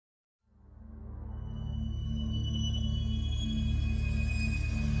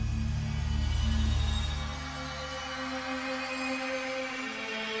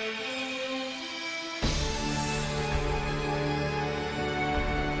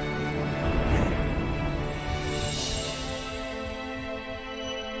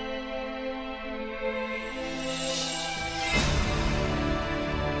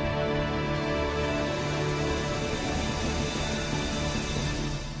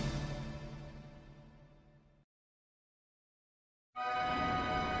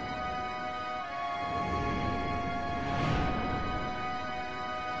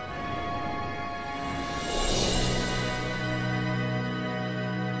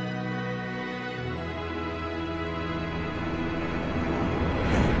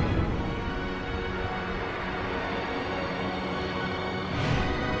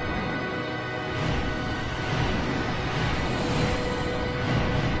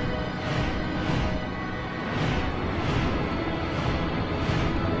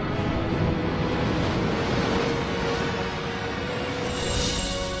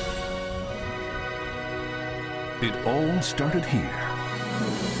It all started here.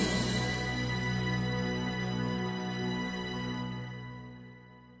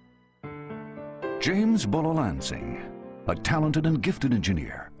 James Buller Lansing, a talented and gifted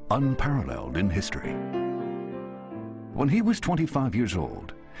engineer, unparalleled in history. When he was 25 years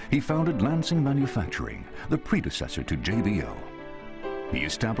old, he founded Lansing Manufacturing, the predecessor to JBL. He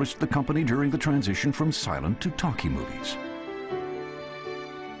established the company during the transition from silent to talkie movies.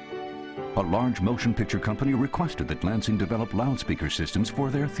 A large motion picture company requested that Lansing develop loudspeaker systems for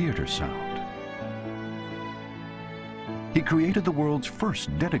their theater sound. He created the world's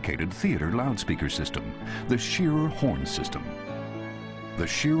first dedicated theater loudspeaker system, the Shearer Horn system. The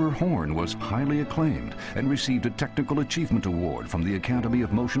Shearer Horn was highly acclaimed and received a Technical Achievement Award from the Academy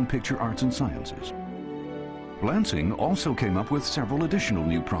of Motion Picture Arts and Sciences. Lansing also came up with several additional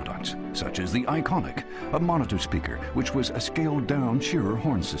new products, such as the Iconic, a monitor speaker which was a scaled-down Shearer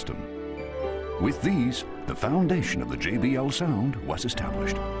Horn system. With these, the foundation of the JBL sound was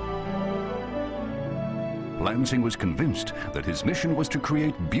established. Lansing was convinced that his mission was to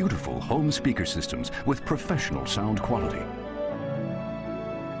create beautiful home speaker systems with professional sound quality.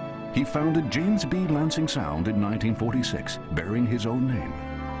 He founded James B. Lansing Sound in 1946, bearing his own name.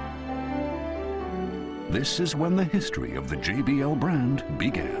 This is when the history of the JBL brand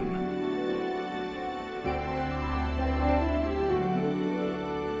began.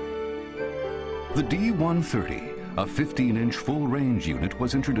 The D130, a 15-inch full-range unit,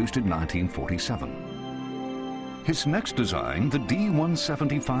 was introduced in 1947. His next design, the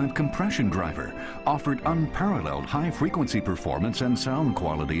D175 compression driver, offered unparalleled high-frequency performance and sound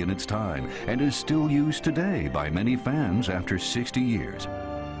quality in its time and is still used today by many fans after 60 years.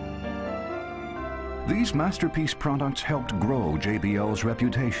 These masterpiece products helped grow JBL's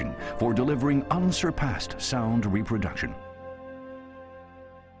reputation for delivering unsurpassed sound reproduction.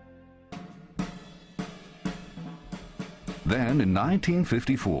 Then, in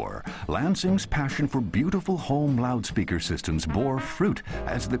 1954, Lansing's passion for beautiful home loudspeaker systems bore fruit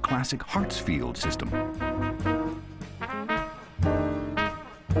as the classic Hartsfield system.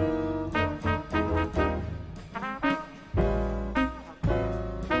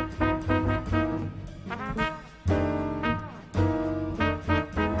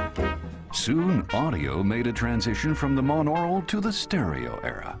 Soon, audio made a transition from the monaural to the stereo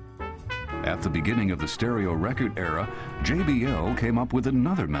era. At the beginning of the stereo record era, JBL came up with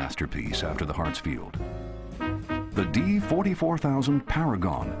another masterpiece after the Hartsfield, the D44000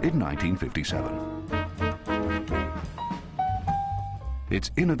 Paragon in 1957.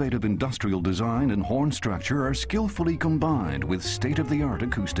 Its innovative industrial design and horn structure are skillfully combined with state-of-the-art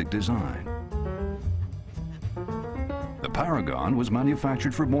acoustic design. The Paragon was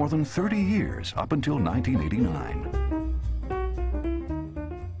manufactured for more than 30 years, up until 1989.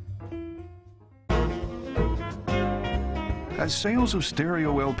 As sales of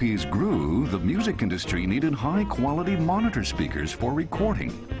stereo LPs grew, the music industry needed high-quality monitor speakers for recording.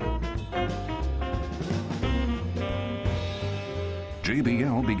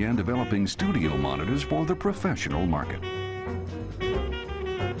 JBL began developing studio monitors for the professional market.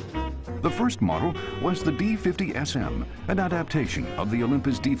 The first model was the D50SM, an adaptation of the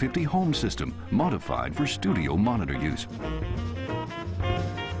Olympus D50 home system, modified for studio monitor use.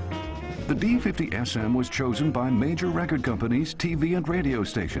 The D50SM was chosen by major record companies, TV and radio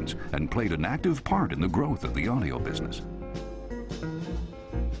stations, and played an active part in the growth of the audio business.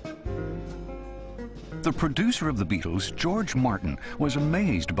 The producer of the Beatles, George Martin, was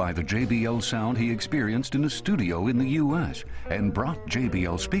amazed by the JBL sound he experienced in a studio in the US and brought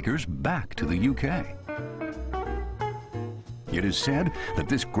JBL speakers back to the UK. It is said that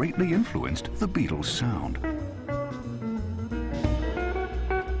this greatly influenced the Beatles' sound.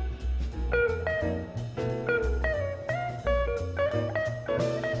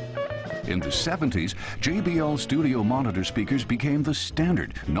 In the 70s, JBL studio monitor speakers became the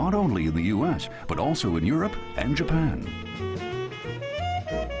standard, not only in the US, but also in Europe and Japan.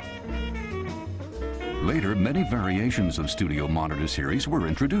 Later, many variations of studio monitor series were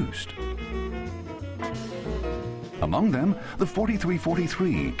introduced. Among them, the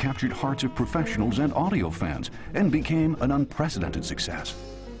 4343 captured hearts of professionals and audio fans and became an unprecedented success.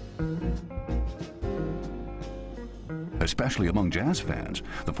 Especially among jazz fans,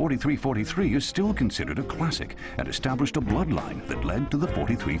 the 4343 is still considered a classic and established a bloodline that led to the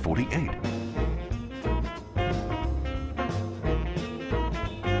 4348.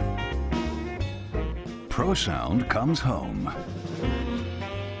 Pro sound comes home.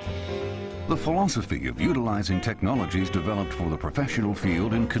 The philosophy of utilizing technologies developed for the professional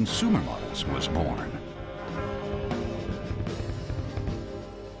field in consumer models was born.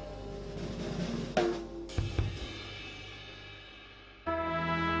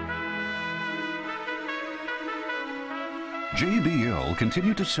 JBL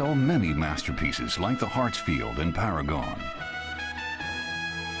continued to sell many masterpieces like the Hartsfield and Paragon.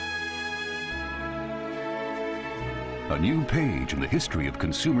 A new page in the history of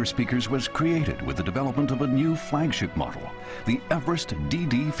consumer speakers was created with the development of a new flagship model, the Everest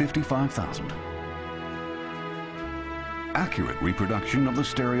DD55000. Accurate reproduction of the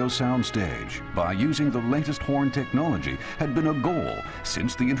stereo soundstage by using the latest horn technology had been a goal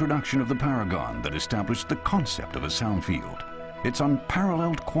since the introduction of the Paragon that established the concept of a sound field. Its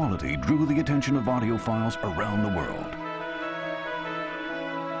unparalleled quality drew the attention of audiophiles around the world.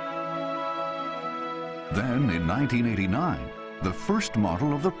 Then, in 1989, the first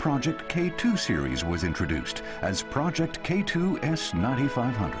model of the Project K2 series was introduced as Project K2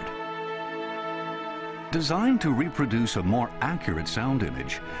 S9500. Designed to reproduce a more accurate sound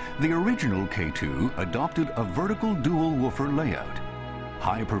image, the original K2 adopted a vertical dual woofer layout.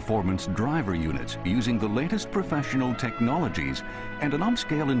 High-performance driver units using the latest professional technologies and an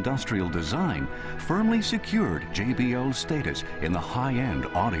upscale industrial design firmly secured JBL's status in the high-end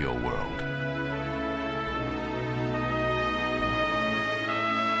audio world.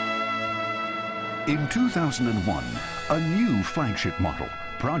 In 2001, a new flagship model,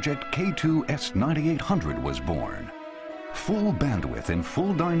 Project K2 S9800, was born. Full bandwidth and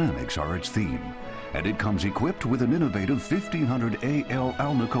full dynamics are its theme, and it comes equipped with an innovative 1500 AL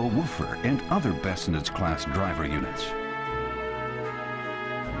Alnico woofer and other best-in-its-class driver units.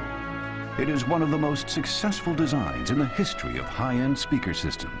 It is one of the most successful designs in the history of high-end speaker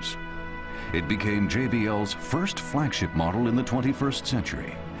systems. It became JBL's first flagship model in the 21st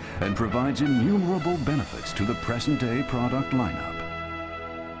century and provides innumerable benefits to the present-day product lineup.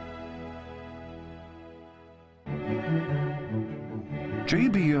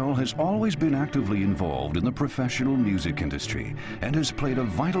 JBL has always been actively involved in the professional music industry and has played a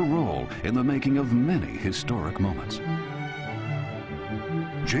vital role in the making of many historic moments.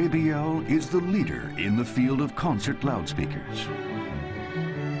 JBL is the leader in the field of concert loudspeakers.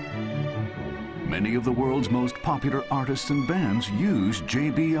 Many of the world's most popular artists and bands use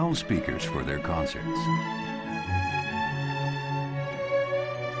JBL speakers for their concerts.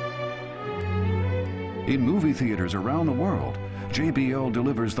 In movie theaters around the world, JBL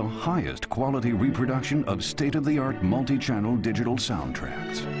delivers the highest quality reproduction of state-of-the-art multi-channel digital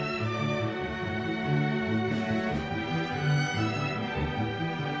soundtracks.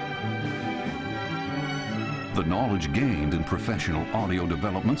 The knowledge gained in professional audio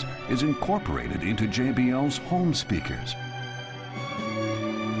developments is incorporated into JBL's home speakers.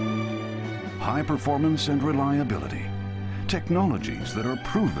 High performance and reliability. Technologies that are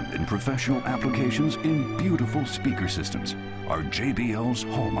proven in professional applications in beautiful speaker systems are JBL's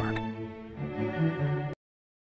hallmark.